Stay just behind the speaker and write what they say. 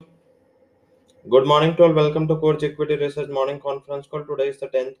Good morning to all. Welcome to Coach Equity Research Morning Conference Call. Today is the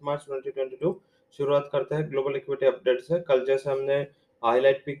 10th March 2022. शुरुआत करते हैं global equity update से। कल जैसे हमने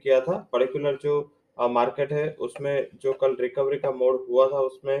हाईलाइट भी किया था, पर्टिकुलर जो मार्केट है उसमें जो कल रिकवरी का मोड हुआ था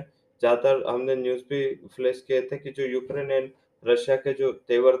उसमें ज़्यादातर हमने न्यूज़ भी फ्लैश किए थे कि जो यूक्रेन एंड रशिया के जो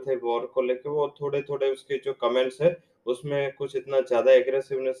तेवर थे वॉर को लेके, वो थोड़े थोड़े उसके जो कमेंट्स है उसमें कुछ इतना ज़्यादा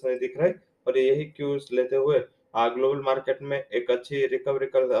एग्रेसिवनेस नहीं दिख रहा है। और यही क्यूज लेते हुए ग्लोबल मार्केट में एक अच्छी रिकवरी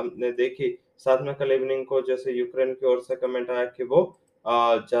कल हमने देखी। साथ में कल इवनिंग को जैसे यूक्रेन की ओर से कमेंट आया कि वो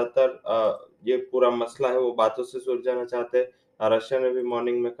ज़्यादातर ये पूरा मसला है वो बातों से सुलझाना चाहते हैं। रशिया ने भी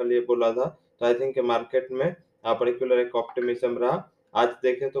मॉर्निंग में कल ये बोला था। तो आई थिंक मार्केट में पर्टिकुलर एक ऑप्टिमिज्म रहा। आज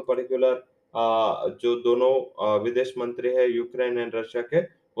देखें तो पर्टिकुलर जो दोनों विदेश मंत्री है यूक्रेन एंड रशिया के,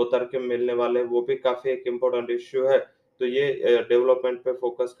 वो तर्क मिलने वाले हैं, वो भी काफी एक इम्पोर्टेंट इश्यू है। तो ये डेवलपमेंट पे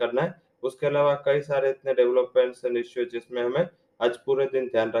फोकस करना है। उसके अलावा कई सारे इतने डेवलपमेंट्स एंड इश्यू जिसमें हमें आज पूरे दिन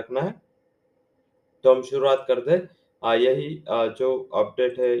ध्यान रखना है। तो हम शुरुआत करते हैं। यही जो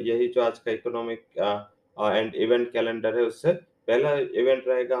अपडेट है, यही जो आज का इकोनॉमिक एंड इवेंट कैलेंडर है उससे पहला इवेंट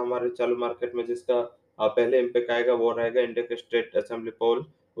रहेगा हमारे चालू मार्केट में, जिसका पहले इम्पैक्ट आएगा वो रहेगा इंडिया के स्टेट असेंबली पोल,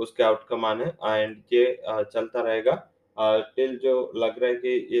 उसके आउटकम आने एंड ये चलता रहेगा टिल जो लग रहा है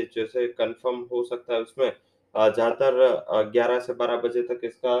कि ये जैसे कंफर्म हो सकता है उसमें ज्यादातर 11 से 12 बजे तक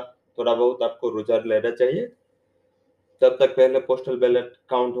इसका थोड़ा बहुत आपको रुझान लेना चाहिए। तब तक पहले पोस्टल बैलेट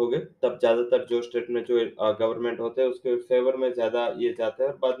काउंट हो गए, तब ज्यादातर जो स्टेट में जो गवर्नमेंट होते हैं उसके फेवर में ज्यादा ये जाता है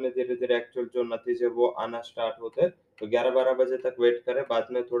और बाद में धीरे धीरे एक्चुअल जो नतीजे वो आना स्टार्ट होते हैं। तो 11-12 बजे तक वेट करें, बाद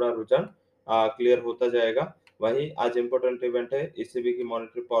में थोड़ा रुझान क्लियर होता जाएगा। वही आज इम्पोर्टेंट इवेंट है, ईसीबी की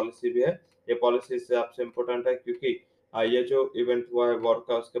मॉनेटरी पॉलिसी भी है। ये पॉलिसी इस हिसाब से इम्पोर्टेंट है क्योंकि ये जो इवेंट हुआ है वॉर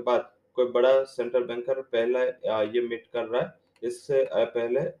का, उसके बाद कोई बड़ा सेंट्रल बैंकर पहला ये मीट कर रहा है। इससे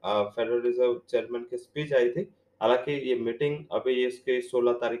पहले फेडरल रिजर्व चेयरमैन की स्पीच आई थी। हालाँकि ये मीटिंग अभी इसके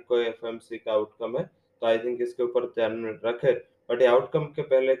 16 तारीख को एफओएमसी का आउटकम है, तो आई थिंक इसके ऊपर ध्यान में रखें। बट ये आउटकम के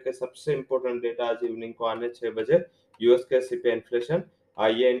पहले के सबसे इम्पोर्टेंट डेटा आज इवनिंग को आने 6 बजे, यूएस के सीपीआई इन्फ्लेशन।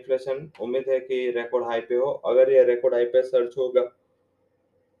 ये इन्फ्लेशन उम्मीद है कि रिकॉर्ड हाई पे हो। अगर ये रिकॉर्ड हाई पे सर्च होगा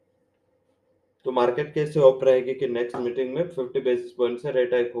तो मार्केट कैसे होप रहेगी कि नेक्स्ट मीटिंग में 50 बेसिस पॉइंट से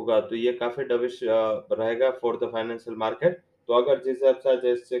रेट हाइक होगा, तो ये काफी डविश रहेगा फॉर द फाइनेंशियल मार्केट। तो अगर जिस हिसाब से आज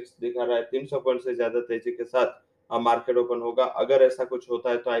एसजेएक्स दिखा रहा है 300 पॉइंट से ज्यादा तेजी के साथ मार्केट ओपन होगा, अगर ऐसा कुछ होता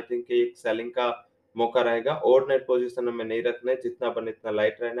है तो आई थिंक एक सेलिंग का मौका रहेगा। ओवरनाइट पोजीशन हमें नहीं रखना है, जितना बने इतना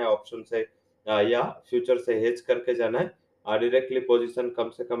लाइट रहना है, ऑप्शन से या फ्यूचर से हेज करके जाना है। डायरेक्टली पोजीशन कम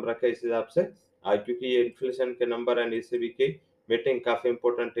से कम रखे इस हिसाब से, क्योंकि ये इन्फ्लेशन के नंबर एंड ईसीबी की मीटिंग काफी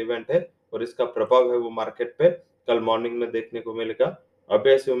इंपॉर्टेंट इवेंट है और इसका प्रभाव है वो मार्केट पे कल मॉर्निंग में देखने को मिलेगा। अभी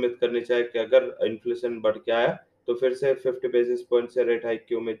ऐसी उम्मीद करनी चाहिए कि अगर इन्फ्लेशन बढ़ के आया तो फिर से 50 बेसिस पॉइंट से रेट हाइक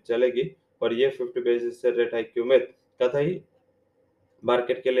की उम्मीद चलेगी। और ये 50 बेसिस से रेट हाइक की उम्मीद कतई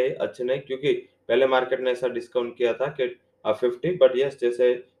मार्केट के लिए अच्छे नहीं, क्योंकि पहले मार्केट ने ऐसा डिस्काउंट किया था कि 50, बट यस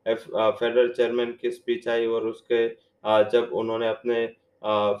जैसे फेडरल चेयरमैन की स्पीच आई और उसके जब उन्होंने अपने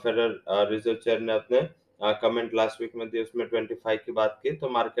फेडरल रिजर्व चेयर ने अपने कमेंट लास्ट वीक में दिए उसमें 25 की बात की, तो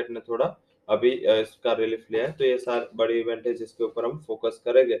मार्केट ने थोड़ा अभी इसका रिलीफ लिया है। तो ये सारे बड़ी इवेंट है जिसके ऊपर हम फोकस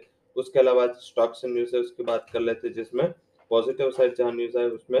करेंगे। उसके अलावा स्टॉक्स एंड न्यूज है उसकी बात कर लेते हैं, जिसमें पॉजिटिव साइड जहां न्यूज है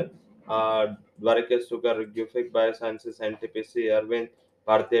उसमें Dwarkesh sugar, Gufic biosciences, NTPC, Arvind,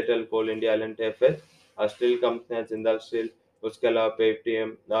 भारतीय Airtel, coal India, L and T F H, steel कंपनियां जिंदाल स्टील, उसके अलावा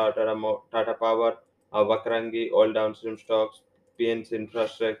Paytm, Tata power, वकरंगी, all downstream stocks, PNC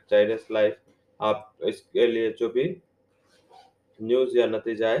infrastructure, Zydus life. आप इसके लिए जो भी न्यूज़ या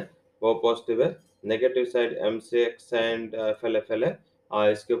नतीजा है वो पॉजिटिव है। नेगेटिव साइड एमसीएक्स एंड एफएलएफएल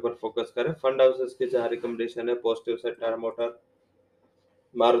है। इसके ऊपर फोकस करें। फंड हाउसेस की जहाँ रिकमेंडेशन है, positive side Tata motor,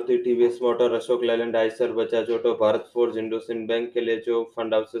 Maruti, TVS motor, Ashok Leyland, Eicher, Bajaj auto, Bharat forge, इंडोसिंड bank के लिए जो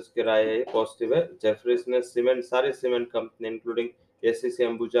फंड हाउसेस की राय है पॉजिटिव है। जेफरीज ने सीमेंट, सारी cement company including ACC,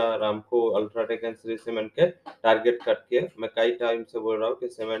 Ambuja, Ramco, UltraTech and Shri cement के टारगेट कट किए। मैं कई टाइम से बोल रहा हूँ कि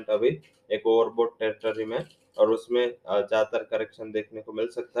सीमेंट अभी एक ओवरबोट टेरिटरी में और उसमें ज्यादातर करेक्शन देखने को मिल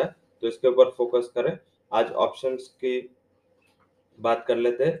सकता है, तो इसके ऊपर फोकस करें। आज ऑप्शंस की बात कर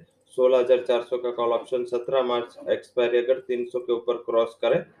लेते हैं। 16,400 का कॉल ऑप्शन 17 मार्च एक्सपायरी, अगर 300 के ऊपर क्रॉस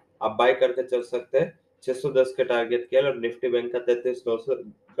करे आप बाय करके चल सकते हैं। 610 के टारगेट किया और निफ्टी बैंक का 33,900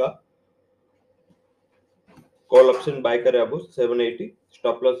 का कॉल ऑप्शन बाय करे अब 780,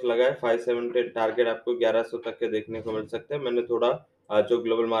 स्टॉप लॉस लगाए 570, टारगेट आपको 1100 तक के देखने को मिल सकते हैं। मैंने थोड़ा जो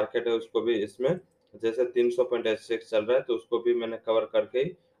ग्लोबल मार्केट है उसको भी इसमें जैसे 300 पॉइंट एसजेएक्स चल रहा है तो उसको भी मैंने कवर करके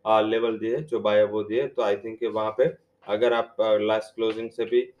ही लेवल दिए जो बाय वो दिए। तो आई थिंक वहां पे अगर आप लास्ट क्लोजिंग से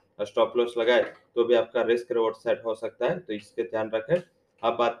भी स्टॉप लॉस लगाए तो भी आपका रिस्क रिवॉर्ड सेट हो सकता है, तो इसके ध्यान रखें।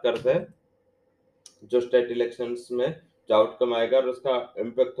 अब बात करते हैं जो स्टेट इलेक्शंस में जो आउटकम आएगा और उसका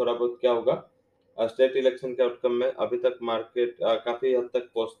इम्पैक्ट थोड़ा बहुत क्या होगा। स्टेट इलेक्शन के आउटकम में अभी तक मार्केट काफी हद तक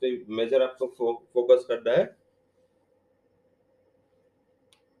पॉजिटिव मेजर आपको फोकस करना है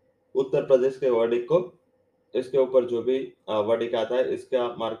उत्तर प्रदेश के वर्डिक्ट को। इसके ऊपर जो भी वर्डिक्ट आता है इसका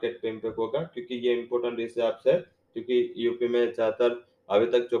मार्केट पे इम्पैक्ट होगा, क्योंकि ये इम्पोर्टेंट इस हिसाब से क्योंकि यूपी में ज्यादातर अभी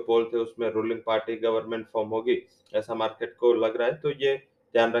तक जो पोल थे उसमें रूलिंग पार्टी गवर्नमेंट फॉर्म होगी, ऐसा मार्केट को लग रहा है। तो ये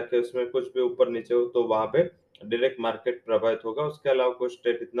ध्यान रखें, उसमें कुछ भी ऊपर नीचे हो तो वहां पे डायरेक्ट मार्केट प्रभावित होगा। उसके अलावा कोई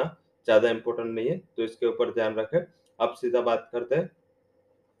स्टेट इतना ज्यादा इम्पोर्टेंट नहीं है, तो इसके ऊपर ध्यान रखें। अब सीधा बात करते हैं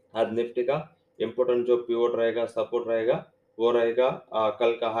आज निफ्टी का। इम्पोर्टेंट जो पिवोट रहेगा, सपोर्ट रहेगा, वो रहेगा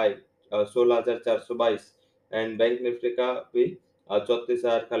कल का हाई 16,422। एंड बैंक निफ्टी का भी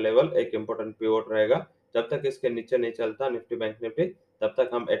 34,000 का लेवल एक इम्पोर्टेंट पिवोट रहेगा। जब तक इसके नीचे नहीं चलता निफ्टी बैंक निफ्टी, तब तक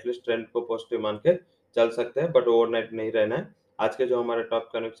हम एटलीस्ट ट्रेंड को पॉजिटिव मान के चल सकते हैं, बट ओवरनाइट नहीं रहना है। आज के जो हमारे टॉप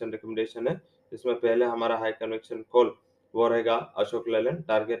कन्विक्शन रिकमेंडेशन है, इसमें पहले हमारा हाई कन्विक्शन कॉल वो रहेगा अशोक लेलैंड,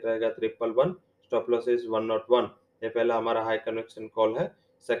 टारगेट रहेगा 111, स्टॉप लॉस इज 101। ये पहला हमारा हाई कन्विक्शन कॉल है।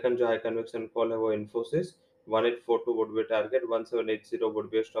 सेकंड जो हाई कन्विक्शन कॉल है वो Infosys 1842 would be target, 1780 would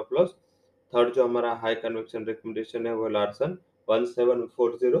be stop loss. Third जो हमारा हाई कन्विक्शन रिकमेंडेशन है वो लार्सन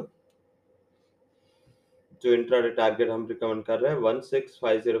 1740, जो इंट्राडे टारगेट हम रिकमेंड कर रहे हैं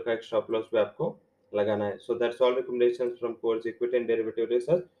 1650 का एक स्टॉप लॉस भी आपको लगाना है। So that's all recommendations from course equity and derivative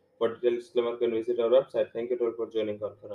research. For detail disclaimer can visit our website. Thank you for joining conference।